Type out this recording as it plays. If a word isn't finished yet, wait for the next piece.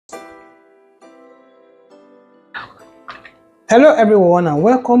Hello everyone and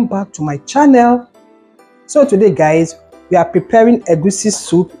welcome back to my channel. So today guys, we are preparing egusi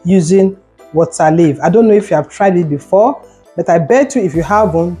soup using water leaf. I don't know if you have tried it before, but I bet you if you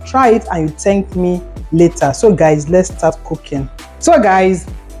haven't, try it and you thank me later. So guys, let's start cooking. So guys,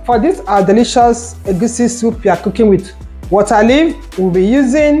 for this our delicious egusi soup we are cooking with water leaf, we'll be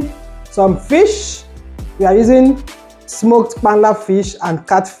using some fish. We are using smoked panla fish and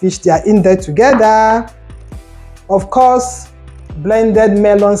catfish. They are in there together. Of course, blended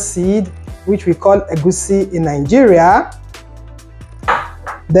melon seed, which we call egusi in Nigeria.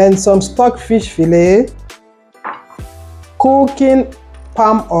 Then some stockfish fillet, cooking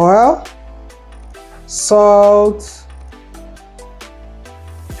palm oil, salt,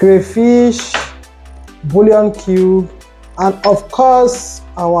 crayfish, bouillon cube, and of course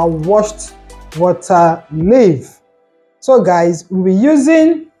our washed water leaf. So guys, we'll be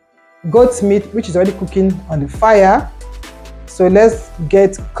using goat meat, which is already cooking on the fire. So let's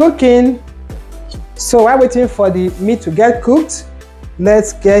get cooking. So while waiting for the meat to get cooked,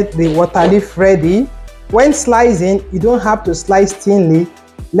 let's get the water leaf ready. When slicing, you don't have to slice thinly.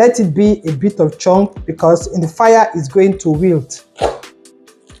 Let it be a bit of chunk because in the fire it's going to wilt.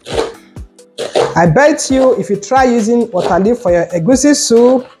 I bet you if you try using water leaf for your egusi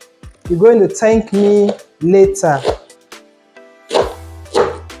soup, you're going to thank me later.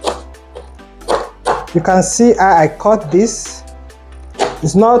 You can see how I cut this.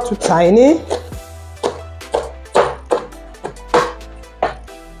 It's not too tiny.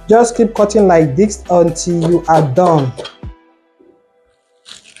 Just keep cutting like this until you are done.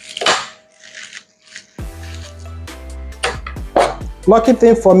 Lucky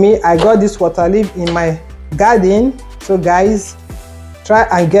thing for me, I got this water leaf in my garden. So guys, try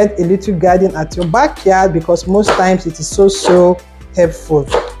and get a little garden at your backyard because most times it is so helpful.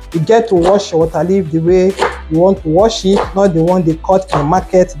 You get to wash your water leaf the way you want to wash it, not the one they cut in the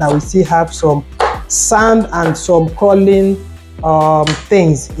market that we still have some sand and some crawling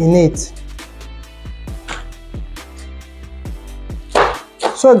things in it.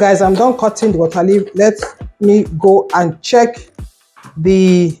 So guys, I'm done cutting the water leaf. Let me go and check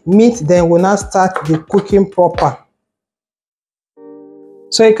the meat, then we'll now start the cooking proper.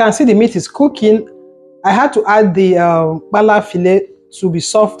 So you can see the meat is cooking. I had to add the panla fillet to be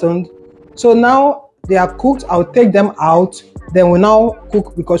softened. So now they are cooked. I'll take them out, then we'll now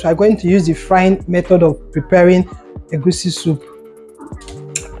cook because we are going to use the frying method of preparing egusi soup.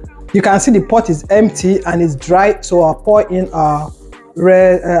 You can see the pot is empty and it's dry, so I'll pour in our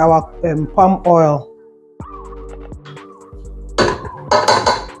palm oil.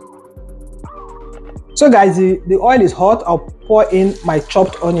 So guys, the oil is hot. I'll pour in my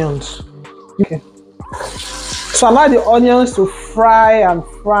chopped onions. Okay. So allow the onions to fry and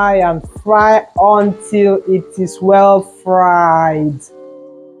fry and fry until it is well fried.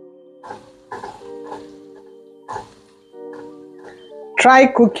 Try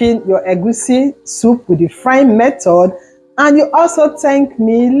cooking your egusi soup with the frying method and you also thank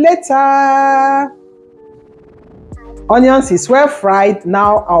me later. Onions is well fried.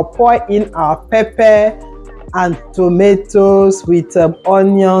 Now I'll pour in our pepper and tomatoes with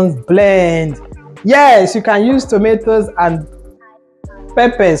onions blend. Yes, you can use tomatoes and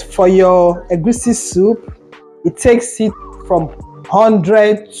peppers for your egusi soup. It takes it from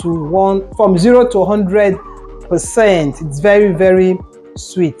 100 to from 0 to 100%. It's very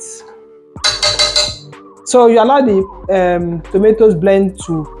sweet. So you allow the tomatoes blend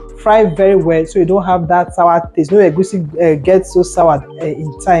to fry very well, so you don't have that sour taste. No egusi gets so sour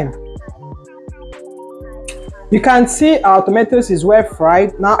in time. You can see our tomatoes is well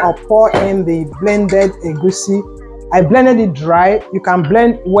fried. Now I'll pour in the blended egusi. I blended it dry. You can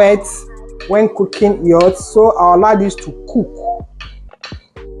blend wet when cooking yours. So I'll allow this to cook.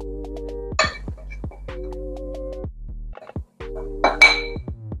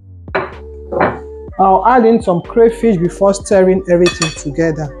 I'll add in some crayfish before stirring everything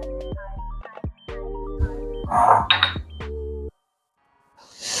together.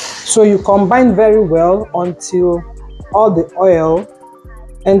 So you combine very well until all the oil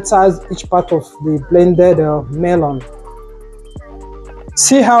enters each part of the blended melon.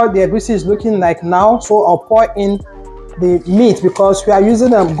 See how the egusi is looking like now. So I'll pour in the meat because we are using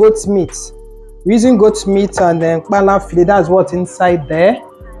goat meat. We're using goat meat and then panla fillet. That's what's inside there.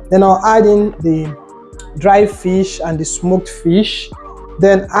 Then I'll add in the dry fish and the smoked fish.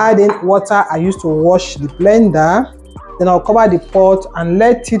 Then add in water I used to wash the blender. Then I'll cover the pot and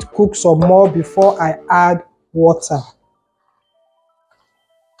let it cook some more before I add water.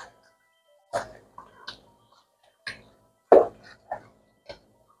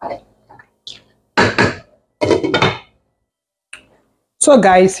 So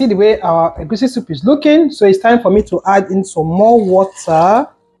guys, see the way our egusi soup is looking. So it's time for me to add in some more water.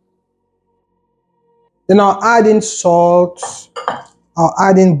 Then I'll add in salt. I'll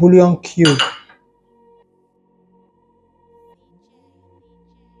add in bouillon cube.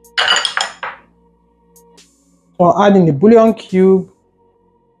 So I'll add in the bouillon cube.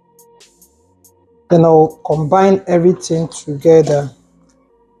 Then I'll combine everything together.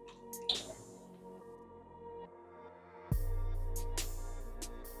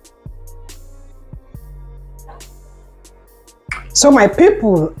 So my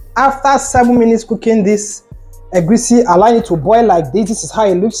people, after 7 minutes cooking this egusi, allow it to boil like this. This is how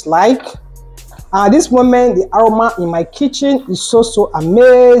it looks like. At this moment, the aroma in my kitchen is so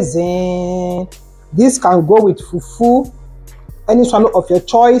amazing. This can go with fufu, any swallow of your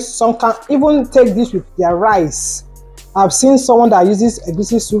choice. Some can even take this with their rice. I've seen someone that uses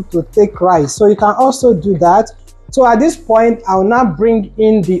egusi soup to take rice, so you can also do that. So at this point, I'll now bring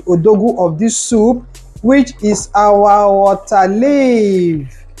in the odogu of this soup, which is our water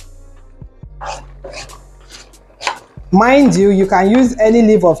leaf. Mind you, you can use any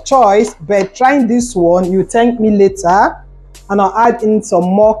leaf of choice, but trying this one, you thank me later. And I'll add in some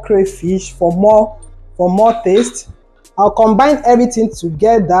more crayfish for more taste. I'll combine everything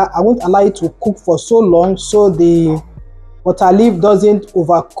together. I won't allow it to cook for so long so the water leaf doesn't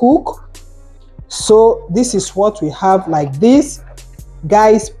overcook. So this is what we have like this.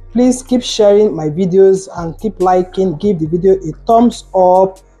 Guys, please keep sharing my videos and keep liking. Give the video a thumbs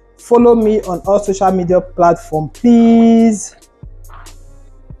up. Follow me on all social media platforms, please.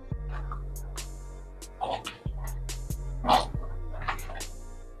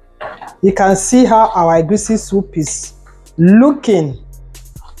 You can see how our egusi soup is looking.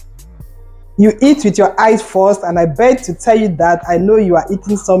 You eat with your eyes first, and I beg to tell you that I know you are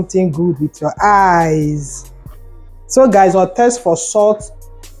eating something good with your eyes. So guys, I'll test for salt,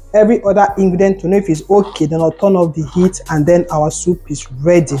 every other ingredient to know if it's okay. Then I'll turn off the heat, and then our soup is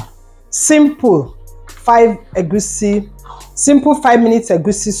ready. Simple 5 minutes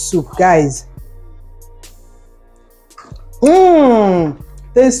egusi soup, guys.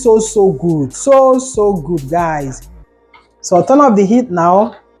 Tastes so good, so good, guys. So I'll turn off the heat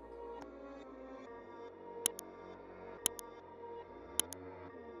now.